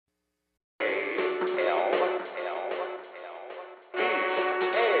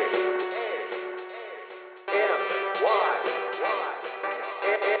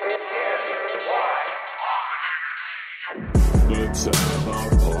Let's have a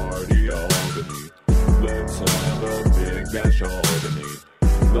party, Albany. Let's have a big bash, Albany.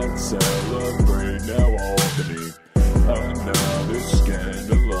 Let's celebrate now, Albany. Another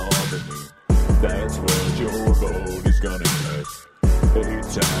scandal, Albany. That's what your vote is gonna get.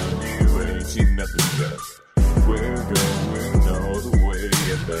 A-town, you ain't seen nothing yet. We're going all the way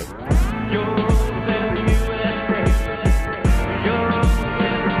at that. You're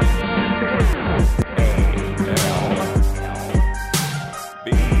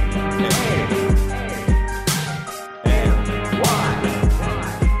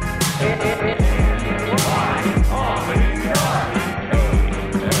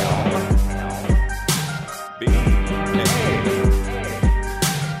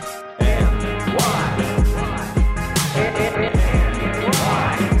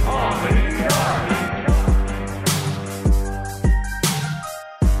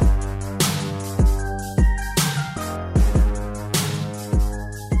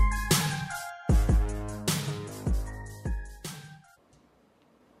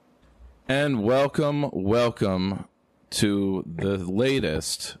And welcome to the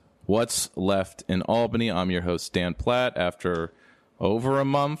latest What's Left in Albany. I'm your host, Dan Platt. After over a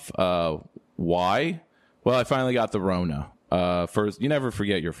month, why? Well, I finally got the Rona. First, you never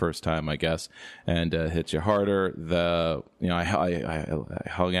forget your first time, I guess, and hits you harder. I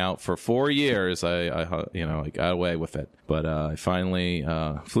hung out for 4 years. I got away with it, but I finally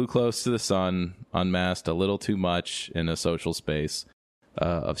flew close to the sun, unmasked a little too much in a social space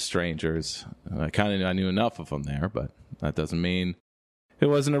of strangers. I knew enough of them there, but that doesn't mean it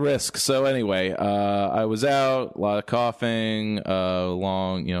wasn't a risk. So anyway, I was out, a lot of coughing,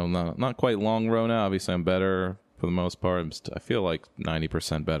 not quite long Rona. Obviously, I'm better for the most part. I feel like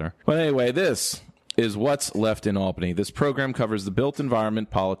 90% better. But anyway, this is What's Left in Albany. This program covers the built environment,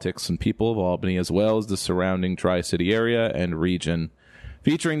 politics, and people of Albany, as well as the surrounding Tri-City area and region,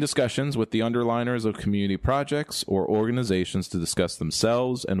 featuring discussions with the underliners of community projects or organizations to discuss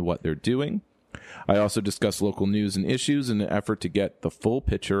themselves and what they're doing. I also discuss local news and issues in an effort to get the full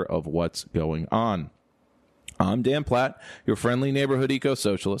picture of what's going on. I'm Dan Platt, your friendly neighborhood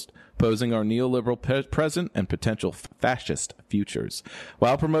eco-socialist, posing our neoliberal present and potential fascist futures,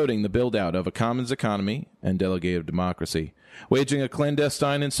 while promoting the build-out of a commons economy and delegated democracy, waging a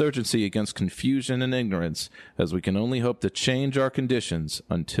clandestine insurgency against confusion and ignorance, as we can only hope to change our conditions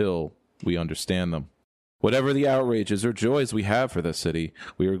until we understand them. Whatever the outrages or joys we have for this city,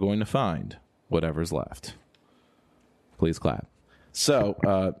 we are going to find whatever's left. Please clap.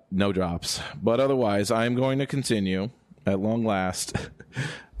 So, no drops. But otherwise, I'm going to continue, at long last,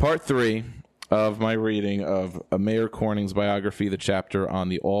 part 3 of my reading of Mayor Corning's biography, the chapter on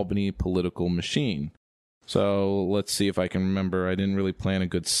the Albany political machine. So, let's see if I can remember. I didn't really plan a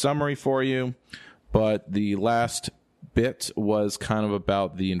good summary for you, but the last bit was kind of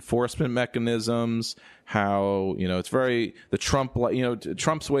about the enforcement mechanisms, how, it's very,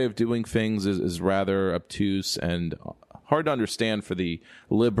 Trump's way of doing things is rather obtuse and hard to understand for the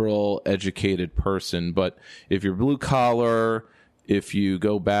liberal, educated person. But if you're blue collar, if you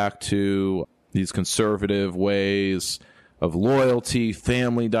go back to these conservative ways of loyalty,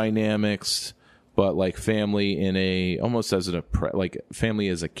 family dynamics, but like family in almost as family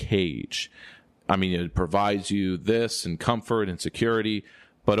as a cage. I mean, it provides you this and comfort and security,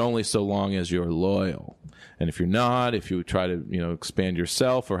 but only so long as you're loyal. And if you're not, if you try to, expand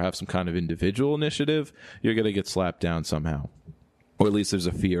yourself or have some kind of individual initiative, you're going to get slapped down somehow. Or at least there's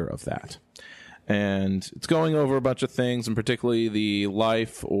a fear of that. And it's going over a bunch of things, and particularly the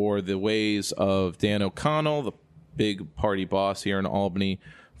life or the ways of Dan O'Connell, the big party boss here in Albany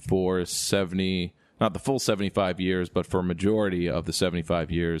for not the full 75 years, but for a majority of the 75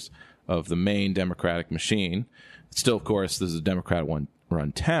 years of the main Democratic machine. Still, of course, this is a Democrat-run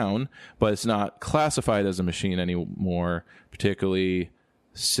town, but it's not classified as a machine anymore, particularly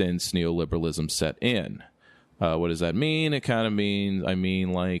since neoliberalism set in. What does that mean? It kind of means,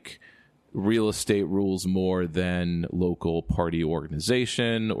 like real estate rules more than local party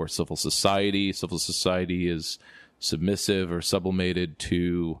organization or civil society. Civil society is submissive or sublimated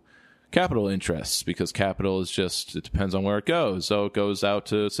to capital interests, because capital is it depends on where it goes. So it goes out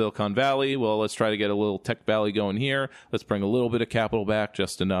to Silicon Valley. Well, let's try to get a little tech valley going here. Let's bring a little bit of capital back,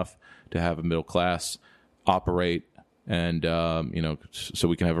 just enough to have a middle class operate and, so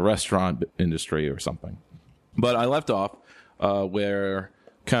we can have a restaurant industry or something. But I left off where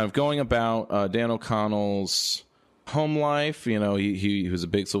kind of going about Dan O'Connell's home life. He was a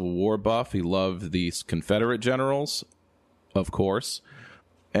big Civil War buff. He loved these Confederate generals, of course,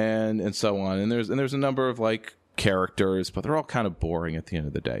 and so on. And there's a number of characters, but they're all kind of boring at the end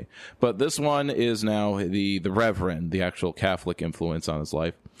of the day. But this one is now the Reverend, the actual Catholic influence on his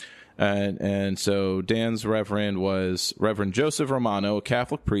life. And so Dan's Reverend was Reverend Joseph Romano, a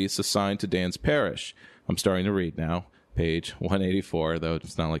Catholic priest assigned to Dan's parish. I'm starting to read now, page 184, though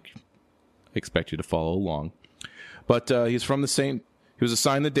it's not like I expect you to follow along. But he's from he was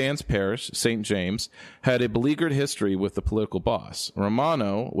assigned to Dan's parish, St. James, had a beleaguered history with the political boss.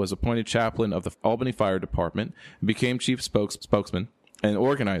 Romano was appointed chaplain of the Albany Fire Department and became chief spokesman and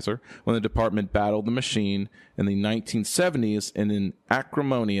organizer when the department battled the machine in the 1970s in an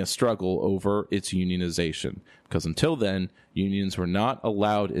acrimonious struggle over its unionization. Because until then, unions were not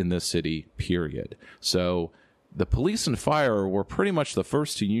allowed in this city, period. So the police and fire were pretty much the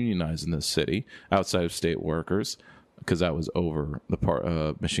first to unionize in this city, outside of state workers, because that was over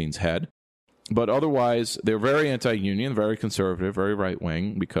the machine's head. But otherwise, they're very anti-union, very conservative, very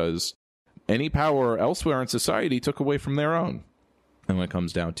right-wing, because any power elsewhere in society took away from their own. And when it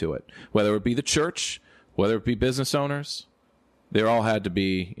comes down to it, whether it be the church, whether it be business owners, they all had to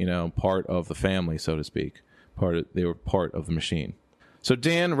be, part of the family, so to speak. They were part of the machine. So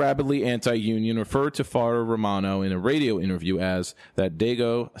Dan, rabidly anti-union, referred to Father Romano in a radio interview as that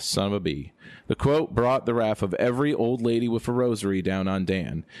Dago son of a bee. The quote brought the wrath of every old lady with a rosary down on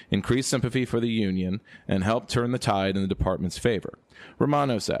Dan, increased sympathy for the union, and helped turn the tide in the department's favor.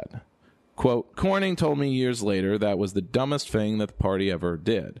 Romano said, quote, Corning told me years later that was the dumbest thing that the party ever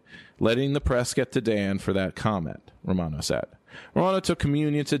did, letting the press get to Dan for that comment, Romano said. Romano took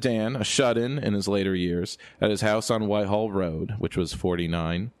communion to Dan, a shut-in in his later years, at his house on Whitehall Road, which was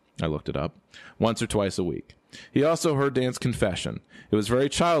 49, I looked it up, once or twice a week. He also heard Dan's confession. It was very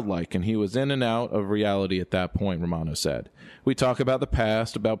childlike, and he was in and out of reality at that point, Romano said. We talk about the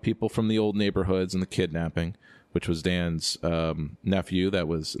past, about people from the old neighborhoods and the kidnapping, which was Dan's nephew,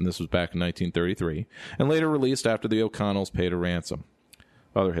 and this was back in 1933, and later released after the O'Connells paid a ransom.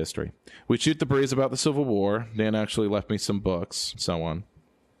 Other history. We shoot the breeze about the Civil War. Dan actually left me some books, so on.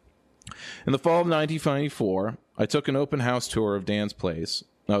 In the fall of 1994, I took an open house tour of Dan's place.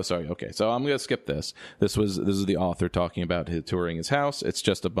 Oh, sorry. Okay, so I'm going to skip this. This is the author talking about touring his house. It's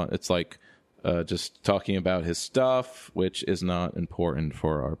just just talking about his stuff, which is not important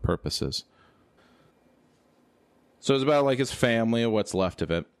for our purposes. So it's about his family or what's left of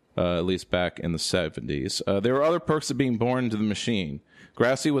it, at least back in the 70s. There were other perks of being born into the machine.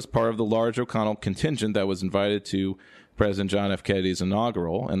 Gracie was part of the large O'Connell contingent that was invited to President John F. Kennedy's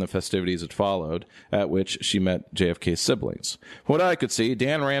inaugural and the festivities that followed, at which she met JFK's siblings. From what I could see,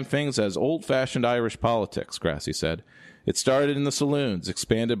 Dan ran things as old-fashioned Irish politics, Gracie said. It started in the saloons,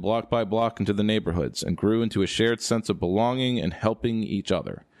 expanded block by block into the neighborhoods, and grew into a shared sense of belonging and helping each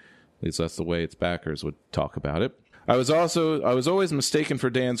other. At least that's the way its backers would talk about it. I was always mistaken for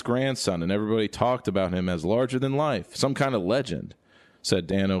Dan's grandson, and everybody talked about him as larger than life, some kind of legend, said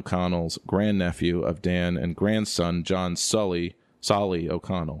Dan O'Connell's grandnephew of Dan and grandson John Solly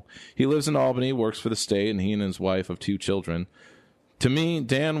O'Connell. He lives in Albany, works for the state, and he and his wife have 2 children. To me,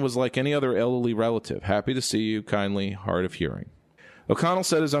 Dan was like any other elderly relative, happy to see you, kindly, hard of hearing. O'Connell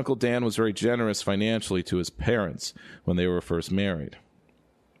said his Uncle Dan was very generous financially to his parents when they were first married.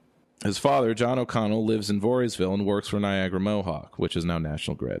 His father, John O'Connell, lives in Voorheesville and works for Niagara Mohawk, which is now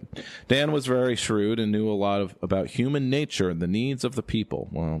National Grid. Dan was very shrewd and knew a lot about human nature and the needs of the people,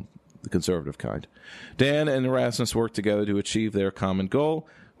 well, the conservative kind. Dan and Erasmus worked together to achieve their common goal,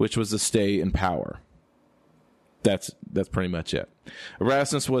 which was to stay in power. That's pretty much it.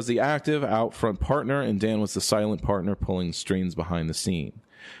 Erasmus was the active, out-front partner, and Dan was the silent partner pulling strings behind the scene.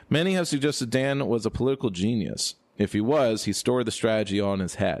 Many have suggested Dan was a political genius. If he was, he stored the strategy on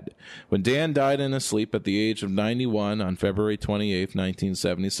his head. When Dan died in his sleep at the age of 91 on February 28,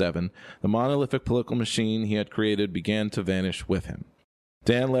 1977, the monolithic political machine he had created began to vanish with him.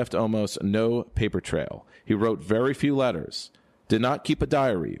 Dan left almost no paper trail. He wrote very few letters, did not keep a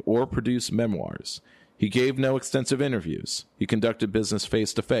diary, or produce memoirs. He gave no extensive interviews. He conducted business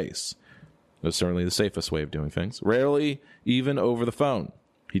face-to-face. It was certainly the safest way of doing things. Rarely even over the phone.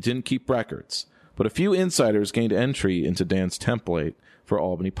 He didn't keep records. But a few insiders gained entry into Dan's template for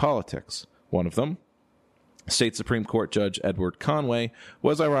Albany politics. One of them, State Supreme Court Judge Edward Conway,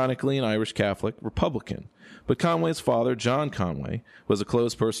 was ironically an Irish Catholic Republican. But Conway's father, John Conway, was a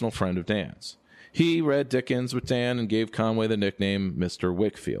close personal friend of Dan's. He read Dickens with Dan and gave Conway the nickname Mr.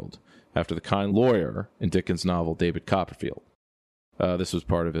 Wickfield, after the kind lawyer in Dickens' novel David Copperfield. This was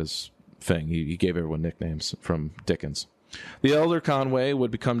part of his thing. He gave everyone nicknames from Dickens. The elder Conway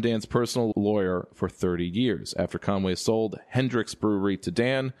would become Dan's personal lawyer for 30 years after Conway sold Hendrick's Brewery to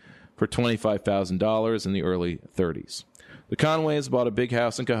Dan for $25,000 in the early 30s. The Conways bought a big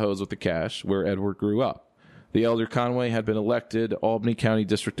house in Cohoes with the cash, where Edward grew up. The elder Conway had been elected Albany County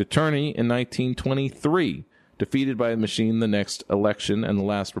District Attorney in 1923, defeated by the machine the next election and the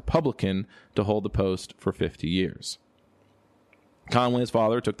last Republican to hold the post for 50 years. Conway's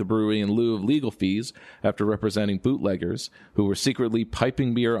father took the brewery in lieu of legal fees after representing bootleggers who were secretly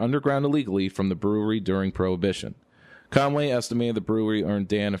piping beer underground illegally from the brewery during Prohibition. Conway estimated the brewery earned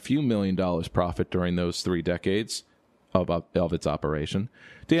Dan a few $1 million profit during those 3 decades of its operation.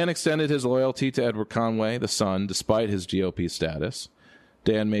 Dan extended his loyalty to Edward Conway, the son, despite his GOP status.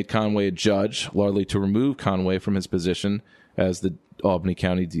 Dan made Conway a judge, largely to remove Conway from his position as the Albany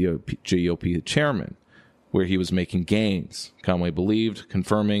County GOP chairman, where he was making gains. Conway believed,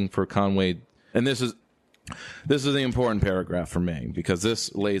 confirming for Conway, and this is the important paragraph for me, because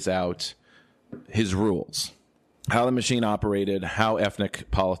this lays out his rules, how the machine operated, how ethnic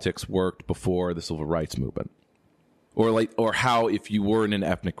politics worked before the Civil Rights Movement. Or how, if you were in an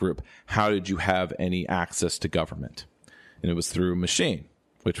ethnic group, how did you have any access to government? And it was through a machine,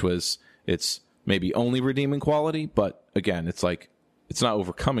 which was, it's maybe only redeeming quality, but again, it's not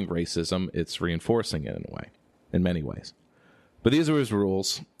overcoming racism, it's reinforcing it in many ways. But these are his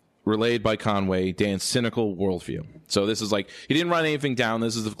rules, relayed by Conway, Dan's cynical worldview. So this is he didn't write anything down,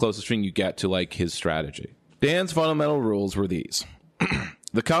 this is the closest thing you get to his strategy. Dan's fundamental rules were these.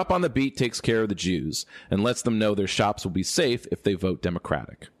 The cop on the beat takes care of the Jews and lets them know their shops will be safe if they vote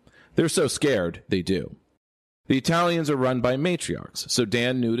Democratic. They're so scared, they do. The Italians are run by matriarchs, so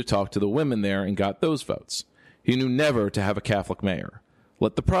Dan knew to talk to the women there and got those votes. He knew never to have a Catholic mayor.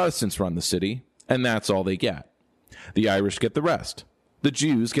 Let the Protestants run the city, and that's all they get. The Irish get the rest. The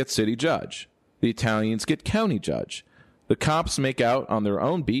Jews get city judge. The Italians get county judge. The cops make out on their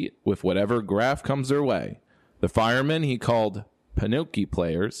own beat with whatever graft comes their way. The firemen he called Pinocchio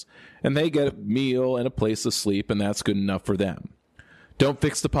players, and they get a meal and a place to sleep, and that's good enough for them. Don't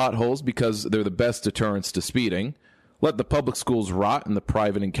fix the potholes because they're the best deterrents to speeding. Let the public schools rot and the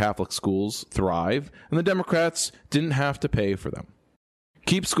private and Catholic schools thrive, and the Democrats didn't have to pay for them.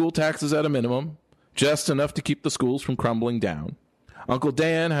 Keep school taxes at a minimum, just enough to keep the schools from crumbling down. Uncle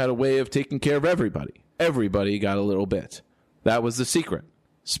Dan had a way of taking care of everybody. Everybody got a little bit. That was the secret.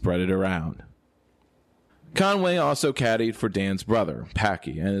 Spread it around. Conway also caddied for Dan's brother,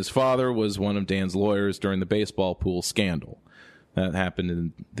 Packy, and his father was one of Dan's lawyers during the baseball pool scandal. That happened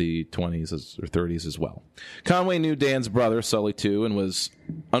in the 20s or 30s as well. Conway knew Dan's brother, Sully, too, and was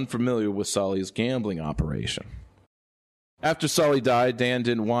unfamiliar with Sully's gambling operation. After Sully died, Dan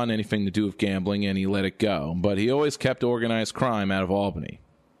didn't want anything to do with gambling, and he let it go, but he always kept organized crime out of Albany.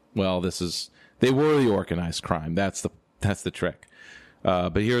 Well, they were the organized crime. That's the trick.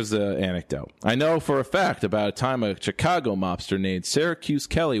 But here's the anecdote. I know for a fact about a time a Chicago mobster named Syracuse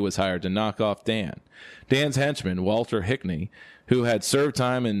Kelly was hired to knock off Dan. Dan's henchman, Walter Hickney, who had served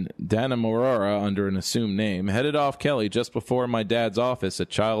time in Dannemora under an assumed name, headed off Kelly just before my dad's office at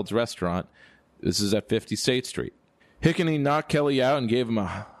Child's Restaurant. This is at 50 State Street. Hickney knocked Kelly out and gave him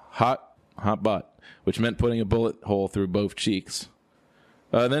a hot butt, which meant putting a bullet hole through both cheeks.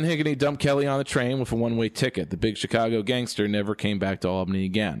 Then Hickney dumped Kelly on the train with a one-way ticket. The big Chicago gangster never came back to Albany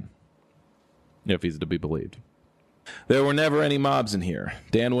again, if he's to be believed. There were never any mobs in here.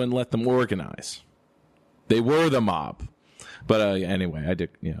 Dan wouldn't let them organize. They were the mob. But anyway, I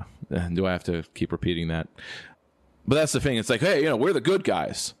did, do I have to keep repeating that? But that's the thing. It's hey, we're the good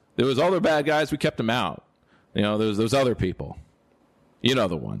guys. There was all the bad guys. We kept them out. There's those other people. You know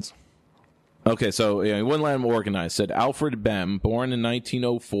the ones. Okay, so he wouldn't let him organize, said Alfred Bem, born in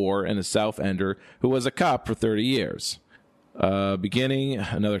 1904 and a South Ender, who was a cop for 30 years. Beginning,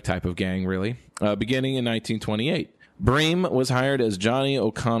 another type of gang, really, beginning in 1928. Bream was hired as Johnny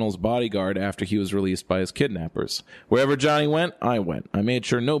O'Connell's bodyguard after he was released by his kidnappers. Wherever Johnny went, I went. I made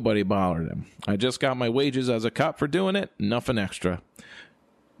sure nobody bothered him. I just got my wages as a cop for doing it, nothing extra.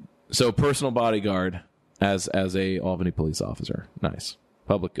 So personal bodyguard as a Albany police officer. Nice.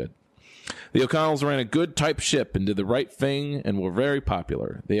 Public good. The O'Connells ran a good type ship and did the right thing and were very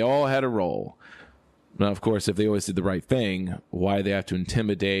popular. They all had a role. Now, of course, if they always did the right thing, why they have to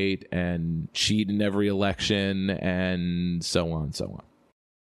intimidate and cheat in every election and so on and so on.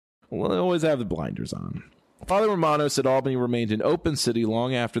 Well, they always have the blinders on. Father Romano said Albany remained an open city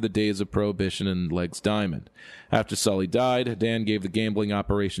long after the days of Prohibition and Legs Diamond. After Sully died, Dan gave the gambling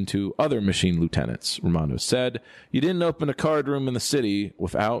operation to other machine lieutenants. Romano said, "You didn't open a card room in the city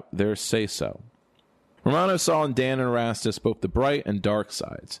without their say-so." Romano saw in Dan and Erastus both the bright and dark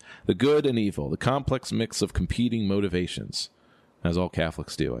sides, the good and evil, the complex mix of competing motivations. as all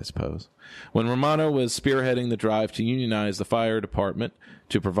Catholics do, I suppose. When Romano was spearheading the drive to unionize the fire department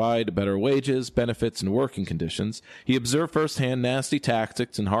to provide better wages, benefits, and working conditions, he observed firsthand nasty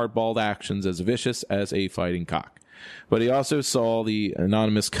tactics and hardballed actions as vicious as a fighting cock. But he also saw the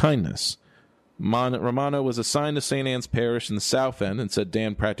anonymous kindness. Romano was assigned to St. Anne's Parish in the South End and said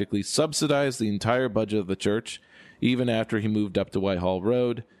Dan practically subsidized the entire budget of the church, even after he moved up to Whitehall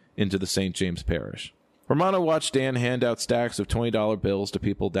Road into the St. James Parish. Romano watched Dan hand out stacks of $20 bills to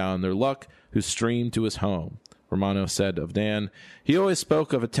people down on their luck who streamed to his home. Romano said of Dan, he always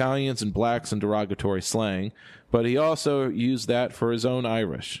spoke of Italians and blacks in derogatory slang, but he also used that for his own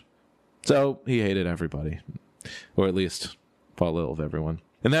Irish. So he hated everybody, or at least thought little of everyone.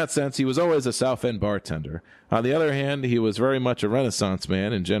 In that sense, he was always a South End bartender. On the other hand, he was very much a Renaissance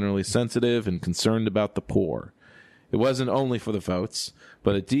man and generally sensitive and concerned about the poor. It wasn't only for the votes,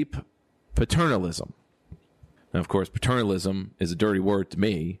 but a deep paternalism. Now, of course, paternalism is a dirty word to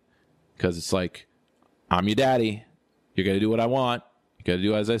me because it's like, I'm your daddy. You're going to do what I want. You got to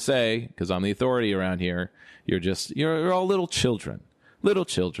do as I say because I'm the authority around here. You're all little children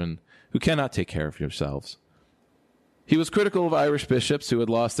who cannot take care of yourselves. He was critical of Irish bishops who had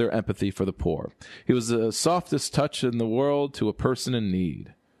lost their empathy for the poor. He was the softest touch in the world to a person in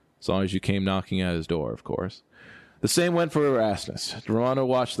need, as long as you came knocking at his door, of course. The same went for Erasmus. Romano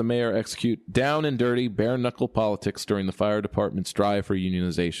watched the mayor execute down and dirty, bare-knuckle politics during the fire department's drive for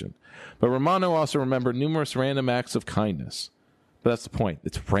unionization. But Romano also remembered numerous random acts of kindness. But that's the point.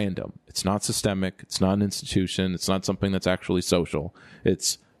 It's random. It's not systemic. It's not an institution. It's not something that's actually social.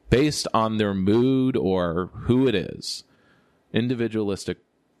 It's based on their mood or who it is. Individualistic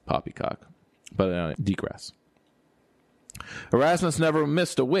poppycock. But digress. Erasmus never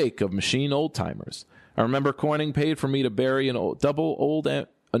missed a wake of machine old-timers. I remember Corning paid for me to bury an old double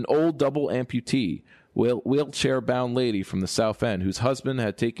amputee, wheelchair-bound lady from the South End whose husband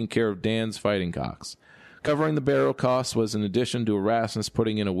had taken care of Dan's fighting cocks. Covering the burial costs was in addition to Erasmus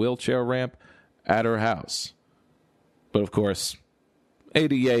putting in a wheelchair ramp at her house. But of course,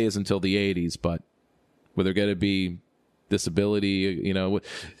 ADA is until the 80s, but were there going to be disability,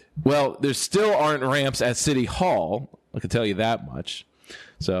 well, there still aren't ramps at City Hall, I can tell you that much.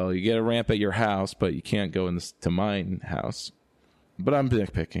 So you get a ramp at your house, but you can't go to mine house. But I'm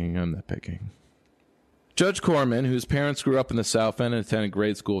nitpicking. Judge Corman, whose parents grew up in the South End and attended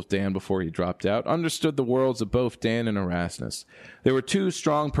grade school with Dan before he dropped out, understood the worlds of both Dan and Erasmus. They were two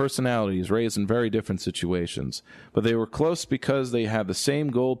strong personalities raised in very different situations, but they were close because they had the same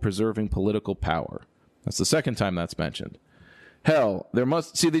goal, preserving political power. That's the second time that's mentioned. Hell,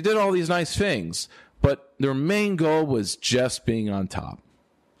 they did all these nice things, but their main goal was just being on top.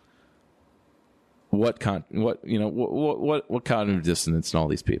 What cognitive dissonance in all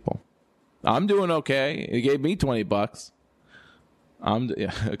these people? I'm doing okay. He gave me $20.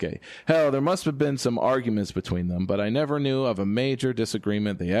 Okay. Hell, there must have been some arguments between them, but I never knew of a major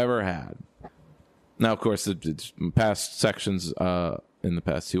disagreement they ever had. Now, of course, it's past sections in the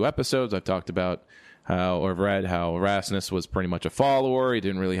past 2 episodes, I've talked about how Erasmus was pretty much a follower. He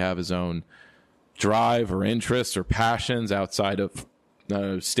didn't really have his own drive or interests or passions outside of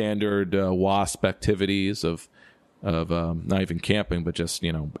standard WASP activities of not even camping, but just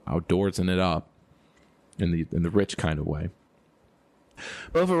outdoorsing it up in the rich kind of way.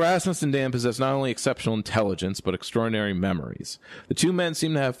 Both Erasmus and Dan possess not only exceptional intelligence but extraordinary memories. The two men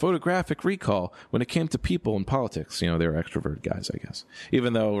seem to have photographic recall when it came to people and politics. They're extroverted guys, I guess.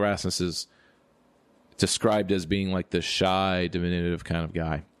 Even though Erasmus is described as being like the shy, diminutive kind of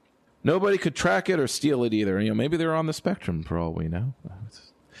guy. Nobody could track it or steal it either. Maybe they're on the spectrum for all we know.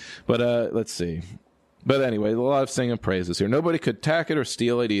 But let's see. But anyway, a lot of singing praises here. Nobody could tack it or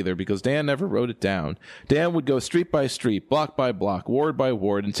steal it either because Dan never wrote it down. Dan would go street by street, block by block, ward by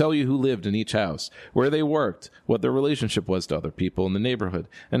ward, and tell you who lived in each house, where they worked, what their relationship was to other people in the neighborhood,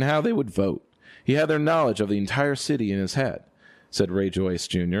 and how they would vote. He had their knowledge of the entire city in his head, said Ray Joyce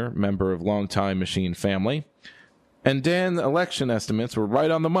Jr., member of longtime Machine family. And Dan's election estimates were right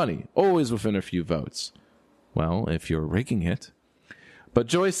on the money, always within a few votes. Well, if you're rigging it. But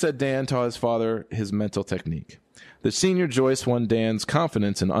Joyce said Dan taught his father his mental technique. The senior Joyce won Dan's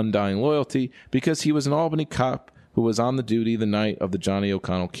confidence and undying loyalty because he was an Albany cop who was on the duty the night of the Johnny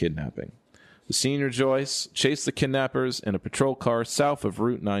O'Connell kidnapping. The senior Joyce chased the kidnappers in a patrol car south of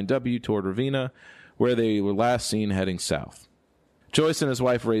Route 9W toward Ravenna, where they were last seen heading south. Joyce and his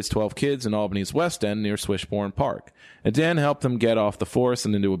wife raised 12 kids in Albany's West End near Swishbourne Park, and Dan helped them get off the force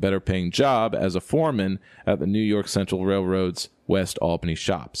and into a better-paying job as a foreman at the New York Central Railroad's West Albany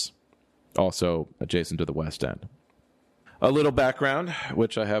shops, also adjacent to the West End. A little background,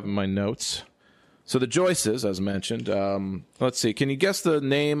 which I have in my notes. So the Joyces, as mentioned, let's see. Can you guess the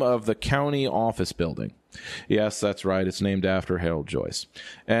name of the county office building? Yes, that's right. It's named after Harold Joyce.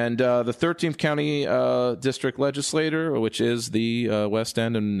 And the 13th County District Legislator, which is the West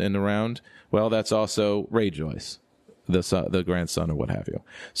End and around, well, that's also Ray Joyce, the grandson or what have you.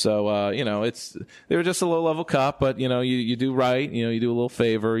 So, they were just a low-level cop, but, you do right. You do a little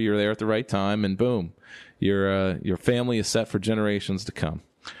favor. You're there at the right time, and boom, your family is set for generations to come.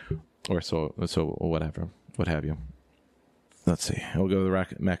 Or so whatever, what have you. Let's see. We'll go to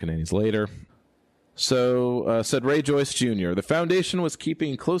the McEnany's later. So, said Ray Joyce Jr., the foundation was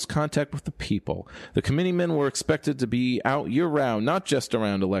keeping close contact with the people. The committeemen were expected to be out year-round, not just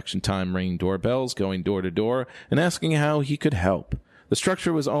around election time, ringing doorbells, going door-to-door, and asking how he could help. The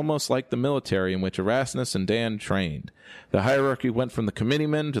structure was almost like the military in which Erasmus and Dan trained. The hierarchy went from the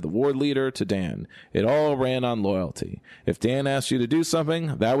committeeman to the ward leader to Dan. It all ran on loyalty. If Dan asked you to do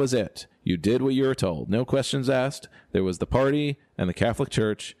something, that was it. You did what you were told. No questions asked. There was the party and the Catholic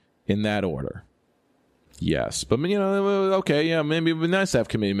Church in that order. Yes, but, okay, yeah, maybe it would be nice to have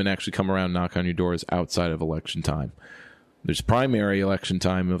committeemen actually come around and knock on your doors outside of election time. There's primary election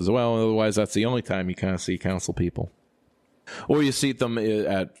time as well. Otherwise, that's the only time you kind of see council people. Or you see them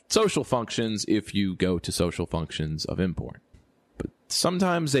at social functions if you go to social functions of import. But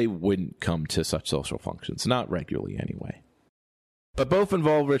sometimes they wouldn't come to such social functions, not regularly anyway. But both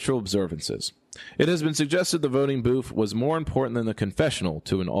involve ritual observances. It has been suggested the voting booth was more important than the confessional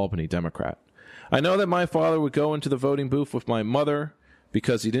to an Albany Democrat. I know that my father would go into the voting booth with my mother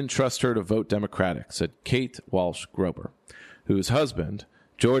because he didn't trust her to vote Democratic, said Kate Walsh Grober, whose husband,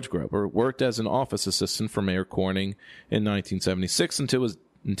 George Grober, worked as an office assistant for Mayor Corning in 1976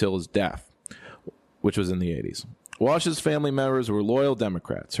 until his death, which was in the 80s. Walsh's family members were loyal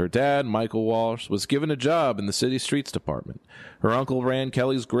Democrats. Her dad, Michael Walsh, was given a job in the city streets department. Her uncle ran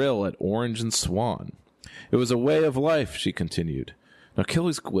Kelly's Grill at Orange and Swan. It was a way of life, she continued. Now,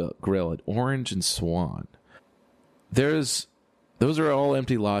 Kelly's Grill at Orange and Swan. Those are all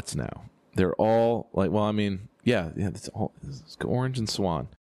empty lots now. They're all it's Orange and Swan.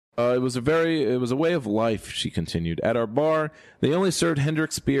 It was a way of life, she continued. At our bar, they only served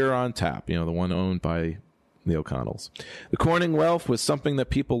Hendrick's beer on tap, the one owned by the O'Connells. The Corning wealth was something that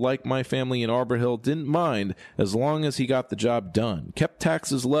people like my family in Arbor Hill didn't mind as long as he got the job done, kept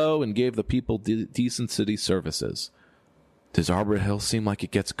taxes low, and gave the people decent city services. Does Arbor Hill seem like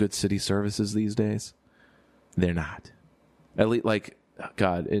it gets good city services these days? They're not. At least,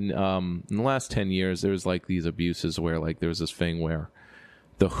 God, in the last 10 years, there's these abuses where there was this thing where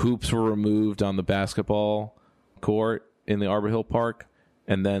the hoops were removed on the basketball court in the Arbor Hill Park,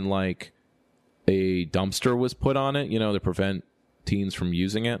 and then a dumpster was put on it, to prevent teens from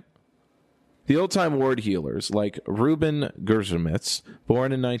using it. The old-time ward healers, like Reuben Gershamitz,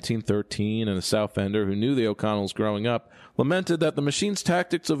 born in 1913 and a South Ender who knew the O'Connells growing up, lamented that the machine's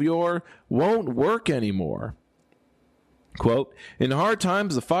tactics of yore won't work anymore. Quote, in hard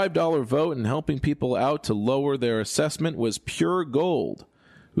times, the $5 vote and helping people out to lower their assessment was pure gold,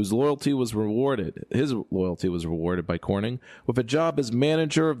 whose loyalty was rewarded. His loyalty was rewarded by Corning with a job as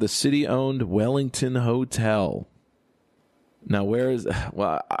manager of the city-owned Wellington Hotel. Now,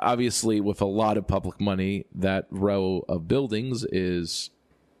 obviously, with a lot of public money, that row of buildings is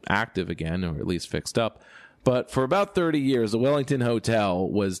active again, or at least fixed up. But for about 30 years, the Wellington Hotel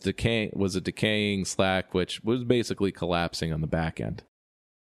was a decaying slack, which was basically collapsing on the back end.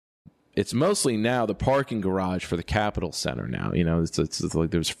 It's mostly now the parking garage for the Capitol Center now. It's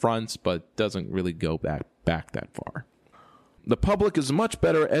there's fronts, but doesn't really go back that far. The public is much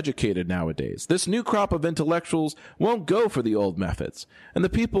better educated nowadays. This new crop of intellectuals won't go for the old methods, and the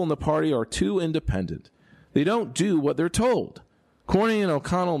people in the party are too independent. They don't do what they're told. Corning and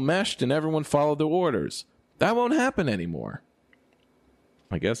O'Connell meshed, and everyone followed their orders. That won't happen anymore.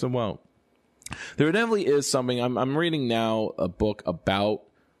 I guess it won't. There definitely is something. I'm reading now a book about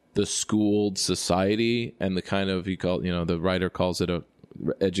the schooled society and the kind of, the writer calls it a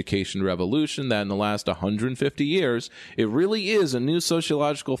education revolution, that in the last 150 years, it really is a new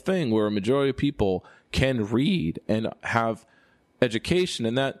sociological thing where a majority of people can read and have education,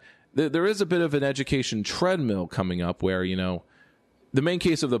 and that there is a bit of an education treadmill coming up where, the main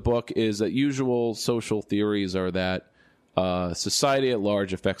case of the book is that usual social theories are that society at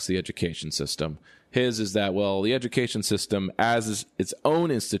large affects the education system. His is that, the education system as its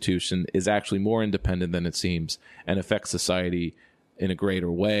own institution is actually more independent than it seems and affects society in a greater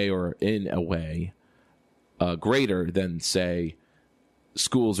way, or in a way greater than, say,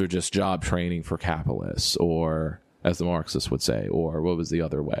 schools are just job training for capitalists, or, as the Marxists would say, or what was the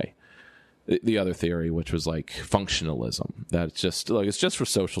other way? the other theory, which was like functionalism, that it's just for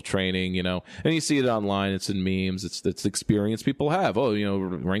social training, and you see it online, it's in memes, it's the experience people have. Oh,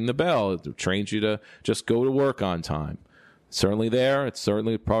 ring the bell, it trains you to just go to work on time. Certainly there, it's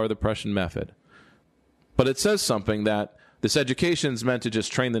certainly part of the Prussian method. But it says something that this education is meant to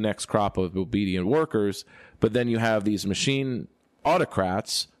just train the next crop of obedient workers, but then you have these machine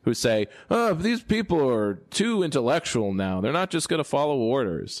autocrats who say, oh, these people are too intellectual now. They're not just going to follow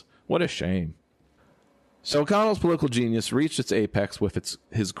orders. What a shame. So O'Connell's political genius reached its apex with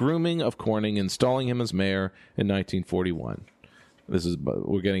his grooming of Corning, installing him as mayor in 1941.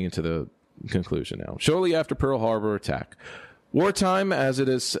 We're getting into the conclusion now. Shortly after Pearl Harbor attack, wartime as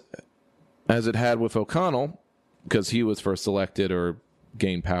it had with O'Connell, because he was first elected or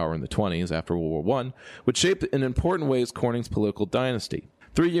gained power in the 1920s after World War I, would shape in important ways Corning's political dynasty.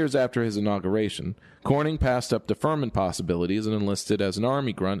 3 years after his inauguration, Corning passed up deferment possibilities and enlisted as an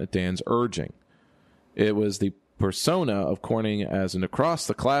army grunt at Dan's urging. It was the persona of Corning as an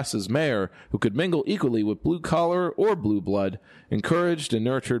across-the-classes mayor who could mingle equally with blue-collar or blue blood, encouraged and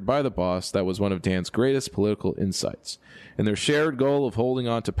nurtured by the boss, that was one of Dan's greatest political insights, and their shared goal of holding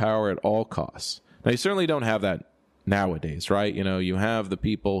on to power at all costs. Now, you certainly don't have that nowadays, right? You have the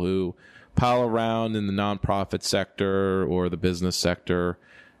people who pile around in the nonprofit sector or the business sector,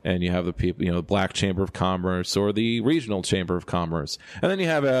 and you have the people, the Black Chamber of Commerce or the Regional Chamber of Commerce, and then you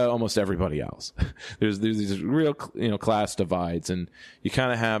have almost everybody else. There's these real class divides, and you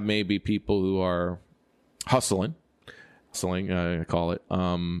kind of have maybe people who are hustling, I call it,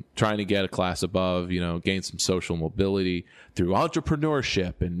 trying to get a class above, gain some social mobility through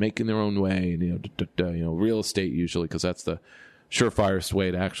entrepreneurship and making their own way, and real estate usually, because that's the surefirest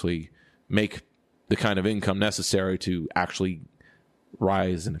way to actually make the kind of income necessary to actually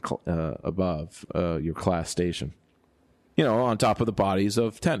rise above your class station, on top of the bodies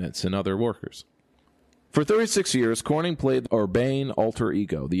of tenants and other workers. For 36 years, Corning played the urbane alter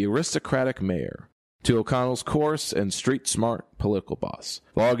ego, the aristocratic mayor, to O'Connell's coarse and street-smart political boss,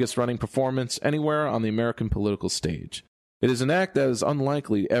 the longest-running performance anywhere on the American political stage. It is an act that is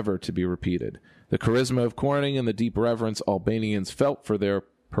unlikely ever to be repeated. The charisma of Corning and the deep reverence Albanians felt for their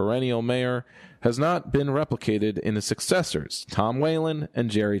perennial mayor has not been replicated in his successors, Tom Whalen and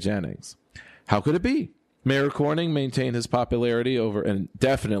Jerry Jennings. How could it be? Mayor Corning maintained his popularity over, and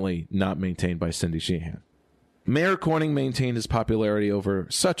definitely not maintained by Cindy Sheehan. Mayor Corning maintained his popularity over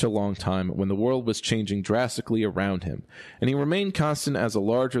such a long time when the world was changing drastically around him, and he remained constant as a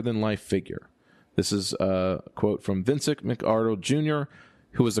larger-than-life figure. This is a quote from Vincent McArdle Jr.,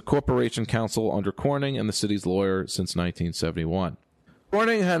 who was a corporation counsel under Corning and the city's lawyer since 1971.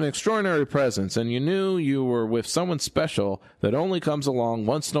 Corning had an extraordinary presence, and you knew you were with someone special that only comes along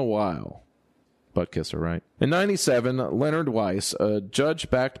once in a while. Butt kisser, right? In 1997, Leonard Weiss, a judge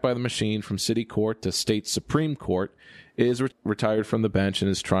backed by the machine from city court to state Supreme Court, is retired from the bench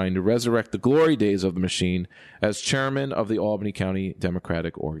and is trying to resurrect the glory days of the machine as chairman of the Albany County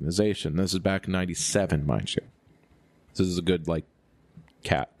Democratic Organization. This is back in 1997, mind you. This is a good,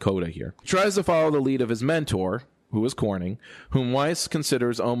 coda here. He tries to follow the lead of his mentor, who is Corning, whom Weiss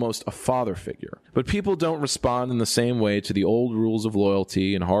considers almost a father figure. But people don't respond in the same way to the old rules of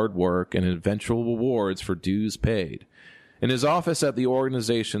loyalty and hard work and eventual rewards for dues paid. In his office at the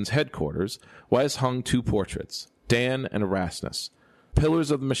organization's headquarters, Weiss hung two portraits, Dan and Erasmus. Pillars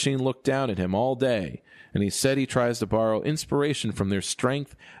of the machine look down at him all day, and he said he tries to borrow inspiration from their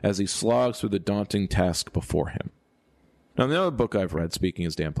strength as he slogs through the daunting task before him. Now, the other book I've read, speaking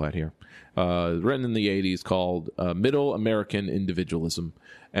as Dan Platt here, written in the 80s, called Middle American Individualism.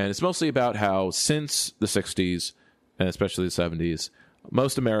 And it's mostly about how since the 60s, and especially the 70s,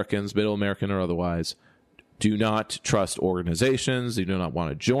 most Americans, middle American or otherwise, do not trust organizations. They do not want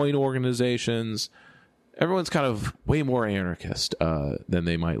to join organizations. Everyone's kind of way more anarchist than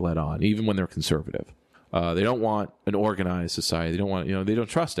they might let on, even when they're conservative. They don't want an organized society. They don't want, they don't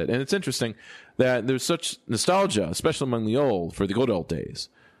trust it. And it's interesting that there's such nostalgia, especially among the old, for the good old days.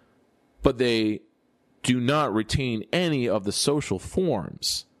 But they do not retain any of the social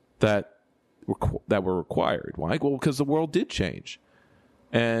forms that were required. Why? Well, because the world did change.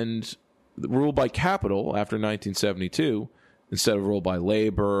 And ruled by capital after 1972, instead of ruled by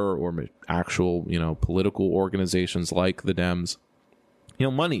labor or actual, political organizations like the Dems,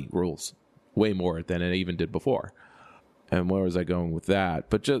 money rules way more than it even did before. And where was I going with that?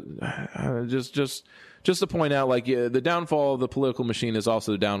 But just to point out, the downfall of the political machine is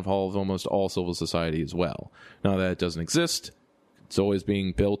also the downfall of almost all civil society as well. Now that it doesn't exist, it's always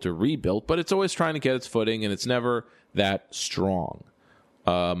being built or rebuilt, but it's always trying to get its footing, and it's never that strong,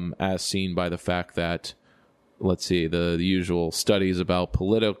 as seen by the fact that, let's see, the usual studies about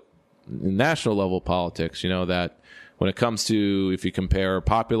national level politics, that when it comes to, if you compare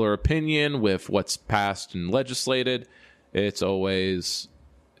popular opinion with what's passed and legislated, it's always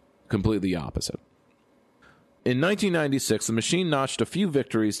completely opposite. In 1996, the machine notched a few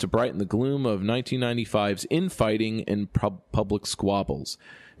victories to brighten the gloom of 1995's infighting and public squabbles,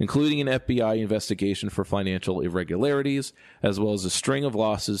 including an FBI investigation for financial irregularities, as well as a string of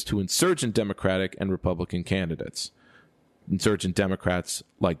losses to insurgent Democratic and Republican candidates. Insurgent Democrats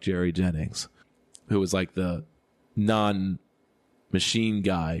like Jerry Jennings, who was like the non-machine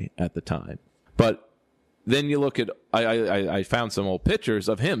guy at the time. But then you look at, I found some old pictures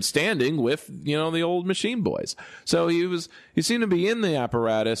of him standing with, the old machine boys. So he seemed to be in the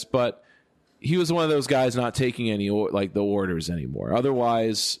apparatus, but he was one of those guys not taking any, the orders anymore.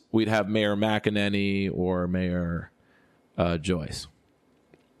 Otherwise, we'd have Mayor McEnany or Mayor Joyce.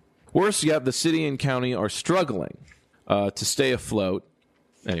 Worse yet, the city and county are struggling to stay afloat.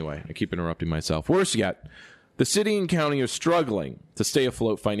 Anyway, I keep interrupting myself. Worse yet, the city and county are struggling to stay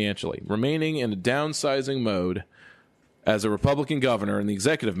afloat financially, remaining in a downsizing mode as a Republican governor in the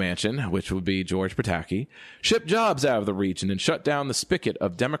executive mansion, which would be George Pataki, shipped jobs out of the region and shut down the spigot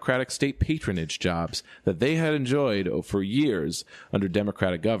of Democratic state patronage jobs that they had enjoyed for years under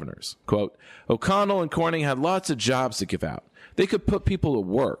Democratic governors. Quote, O'Connell and Corning had lots of jobs to give out. They could put people to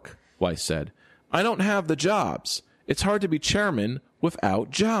work, Weiss said. I don't have the jobs. It's hard to be chairman without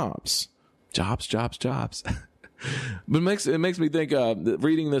jobs. Jobs. But it makes me think,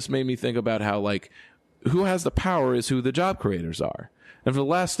 reading this made me think about how, who has the power is who the job creators are. And for the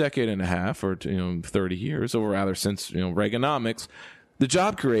last decade and a half, or 30 years, or rather since Reaganomics, the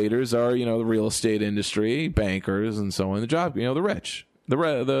job creators are the real estate industry, bankers, and so on. The rich, the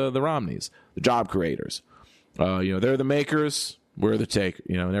Romneys, the job creators. They're the makers. We're the takers.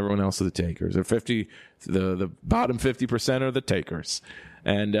 And everyone else are the takers. The bottom 50% are the takers.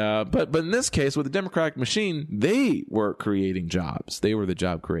 And but in this case, with the Democratic machine, they were creating jobs. They were the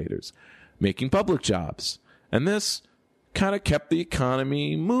job creators, making public jobs. And this kind of kept the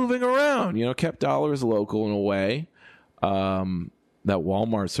economy moving around, kept dollars local in a way that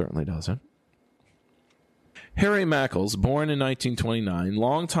Walmart certainly doesn't. Harry Mackles, born in 1929,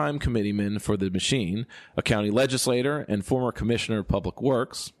 longtime committeeman for the machine, a county legislator, and former commissioner of public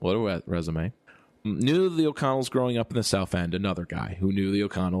works, what a resume, knew the O'Connells growing up in the South End, another guy who knew the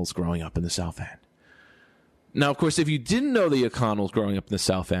O'Connells growing up in the South End. Now, of course, if you didn't know the O'Connells growing up in the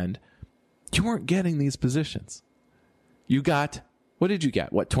South End, you weren't getting these positions. You got, what did you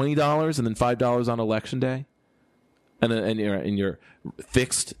get? What, $20 and then $5 on election day? And your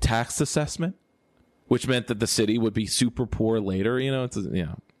fixed tax assessment, which meant that the city would be super poor later,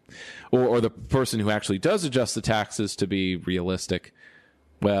 or the person who actually does adjust the taxes to be realistic,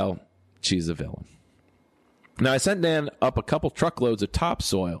 well, she's a villain. Now, I sent Dan up a couple truckloads of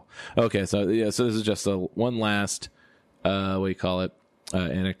topsoil. Okay, so this is just one last,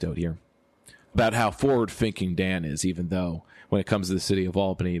 anecdote here about how forward-thinking Dan is, even though when it comes to the city of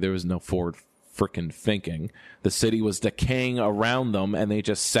Albany, there was no forward frickin' thinking. The city was decaying around them, and they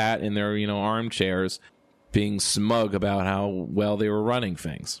just sat in their, armchairs being smug about how well they were running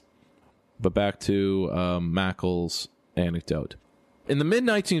things. But back to Mackles' anecdote. In the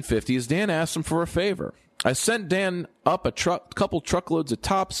mid-1950s, Dan asked him for a favor. I sent Dan up a couple truckloads of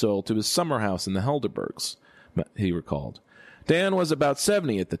topsoil to his summer house in the Helderbergs, he recalled. Dan was about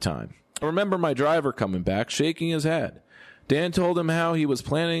 70 at the time. I remember my driver coming back, shaking his head. Dan told him how he was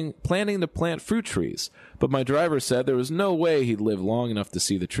planning to plant fruit trees, but my driver said there was no way he'd live long enough to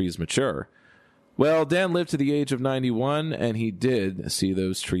see the trees mature. Well, Dan lived to the age of 91, and he did see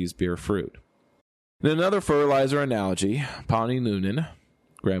those trees bear fruit. In another fertilizer analogy, Pawnee Noonan,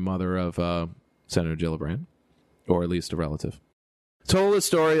 grandmother of Senator Gillibrand, or at least a relative, told a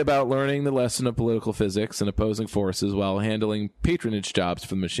story about learning the lesson of political physics and opposing forces while handling patronage jobs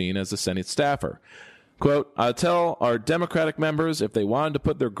for the machine as a Senate staffer. Quote, I'll tell our Democratic members if they wanted to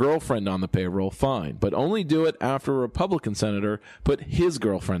put their girlfriend on the payroll, fine, but only do it after a Republican senator put his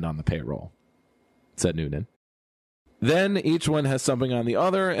girlfriend on the payroll, said Noonan. Then each one has something on the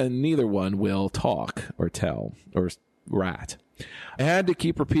other, and neither one will talk or tell or rat. I had to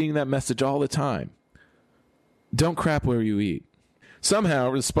keep repeating that message all the time. Don't crap where you eat.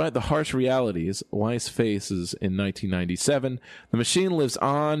 Somehow, despite the harsh realities Weiss faces in 1997, the machine lives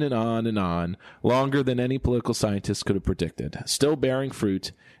on and on and on, longer than any political scientist could have predicted, still bearing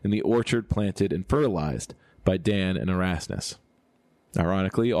fruit in the orchard planted and fertilized by Dan and Erasmus.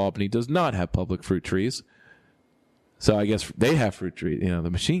 Ironically, Albany does not have public fruit trees, so I guess they have fruit trees. The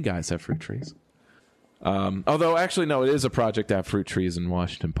machine guys have fruit trees. Although, actually, no, it is a project to have fruit trees in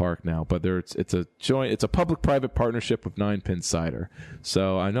Washington Park now. But it's a public-private partnership with Nine Pin Cider.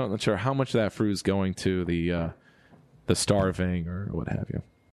 So I'm not sure how much of that fruit is going to the starving or what have you.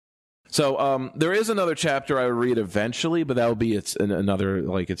 So there is another chapter I would read eventually, but that will be another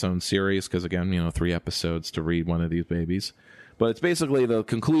like its own series because again, 3 episodes to read one of these babies. But it's basically the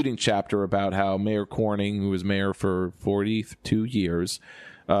concluding chapter about how Mayor Corning, who was mayor for 42 years,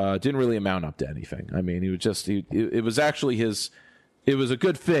 didn't really amount up to anything. I mean, it was actually it was a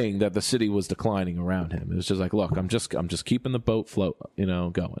good thing that the city was declining around him. It was just like, look, I'm just keeping the boat float,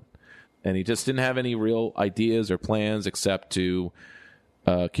 going. And he just didn't have any real ideas or plans except to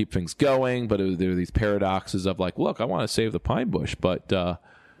keep things going. But there were these paradoxes of like, look, I want to save the pine bush, but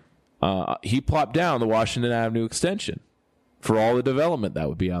he plopped down the Washington Avenue extension for all the development that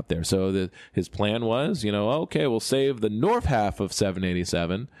would be out there. So his plan was, okay, we'll save the north half of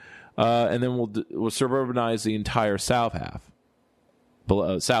 787, and then we'll suburbanize the entire south half,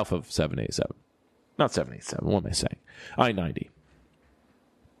 south of 787. Not 787, what am I saying? I-90.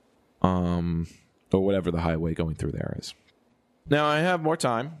 Or whatever the highway going through there is. Now, I have more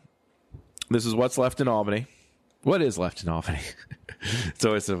time. This is what's left in Albany. What is left in Albany?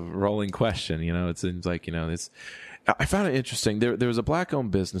 So it's a rolling question, It seems like, I found it interesting. There was a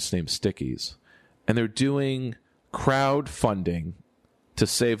black-owned business named Stickies, and they're doing crowdfunding to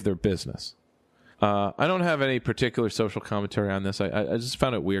save their business. I don't have any particular social commentary on this. I just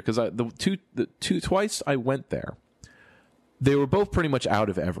found it weird because twice I went there, they were both pretty much out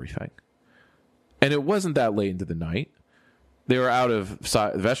of everything, and it wasn't that late into the night. They were out of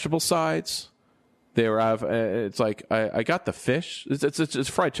vegetable sides. They were out of, it's like, I got the fish. It's a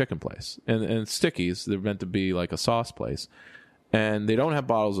fried chicken place. And Stickies, they're meant to be like a sauce place. And they don't have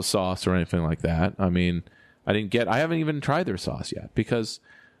bottles of sauce or anything like that. I mean, I haven't even tried their sauce yet because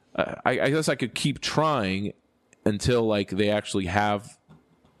I guess I could keep trying until like they actually have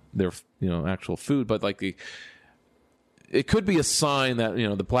their, actual food. But like it could be a sign that,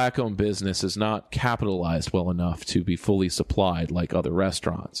 the black-owned business is not capitalized well enough to be fully supplied like other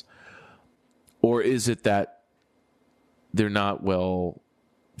restaurants. Or is it that they're not well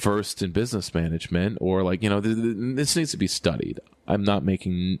versed in business management? Or like, this needs to be studied. I'm not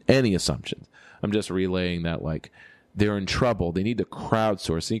making any assumptions. I'm just relaying that like they're in trouble. They need to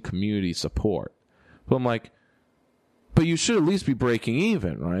crowdsource, they need community support. But I'm like, but you should at least be breaking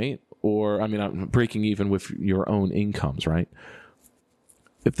even, right? Or, breaking even with your own incomes, right?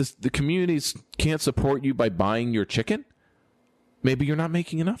 If the communities can't support you by buying your chicken, maybe you're not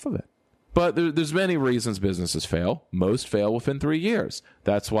making enough of it. But there's many reasons businesses fail. Most fail within 3 years.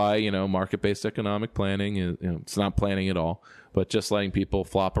 That's why, market-based economic planning is, it's not planning at all, but just letting people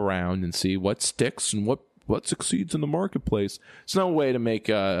flop around and see what sticks and what succeeds in the marketplace. It's no way to make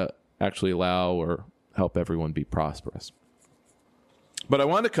actually allow or help everyone be prosperous. But I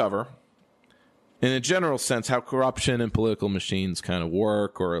wanted to cover, in a general sense, how corruption and political machines kind of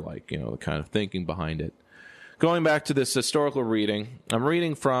work, or like, the kind of thinking behind it. Going back to this historical reading, I'm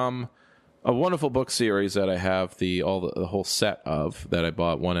reading from a wonderful book series that I have the whole set of, that I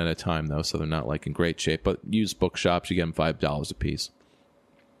bought one at a time though, so they're not like in great shape. But used bookshops, you get them $5 a piece.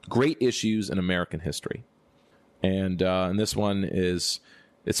 Great Issues in American History, and this one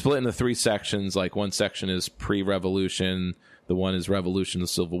it's split into 3 sections. Like one section is pre-Revolution, the one is Revolution, the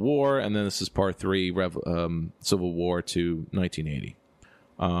Civil War, and then this is part 3, Civil War to 1980.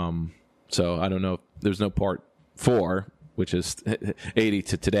 So I don't know if there's no part 4. Which is 80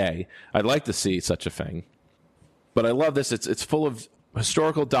 to today. I'd like to see such a thing. But I love this. It's full of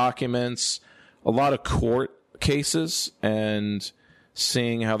historical documents, a lot of court cases, and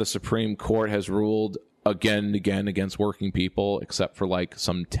seeing how the Supreme Court has ruled again and again against working people, except for like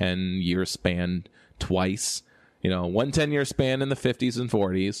some 10-year span twice. One 10-year span in the 50s and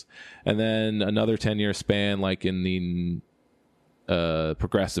 40s, and then another 10-year span like in the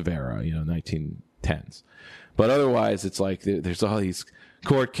progressive era, 1910s. But otherwise, it's like there's all these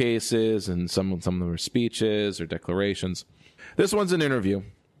court cases, and some of them are speeches or declarations. This one's an interview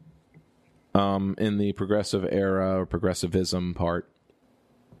in the progressive era or progressivism part.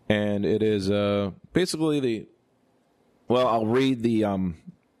 And it is basically I'll read the... and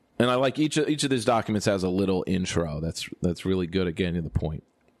I like each of these documents has a little intro that's really good at getting to the point.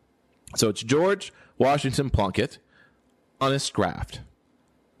 So it's George Washington Plunkett, Honest Graft,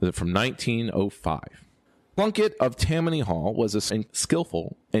 from 1905. Plunkett of Tammany Hall was a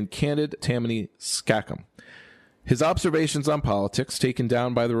skillful and candid Tammany skackum. His observations on politics, taken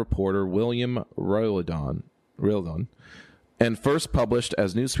down by the reporter William Riordan, and first published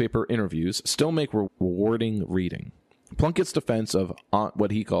as newspaper interviews, still make rewarding reading. Plunkett's defense of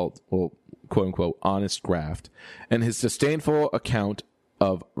what he called quote-unquote honest graft, and his disdainful account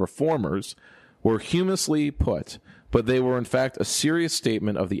of reformers were humorously put, but they were in fact a serious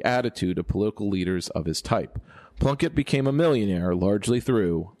statement of the attitude of political leaders of his type. Plunkett became a millionaire largely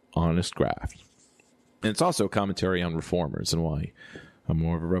through honest graft. And it's also a commentary on reformers and why I'm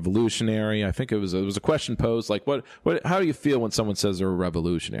more of a revolutionary. I think it was a question posed like, how do you feel when someone says they're a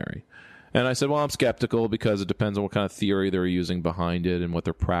revolutionary? And I said, well, I'm skeptical because it depends on what kind of theory they're using behind it and what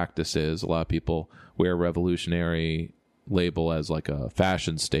their practice is. A lot of people wear revolutionary label as like a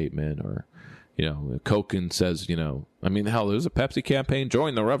fashion statement, or, you know, Koken says, you know, I mean, hell, there's a Pepsi campaign,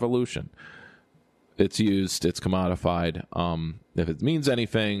 join the revolution. It's used, it's commodified. If it means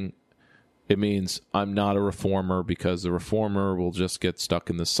anything, it means I'm not a reformer, because the reformer will just get stuck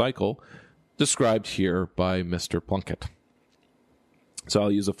in this cycle described here by Mr. Plunkett. So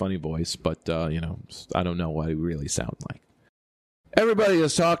I'll use a funny voice, but, you know, I don't know what I really sound like. Everybody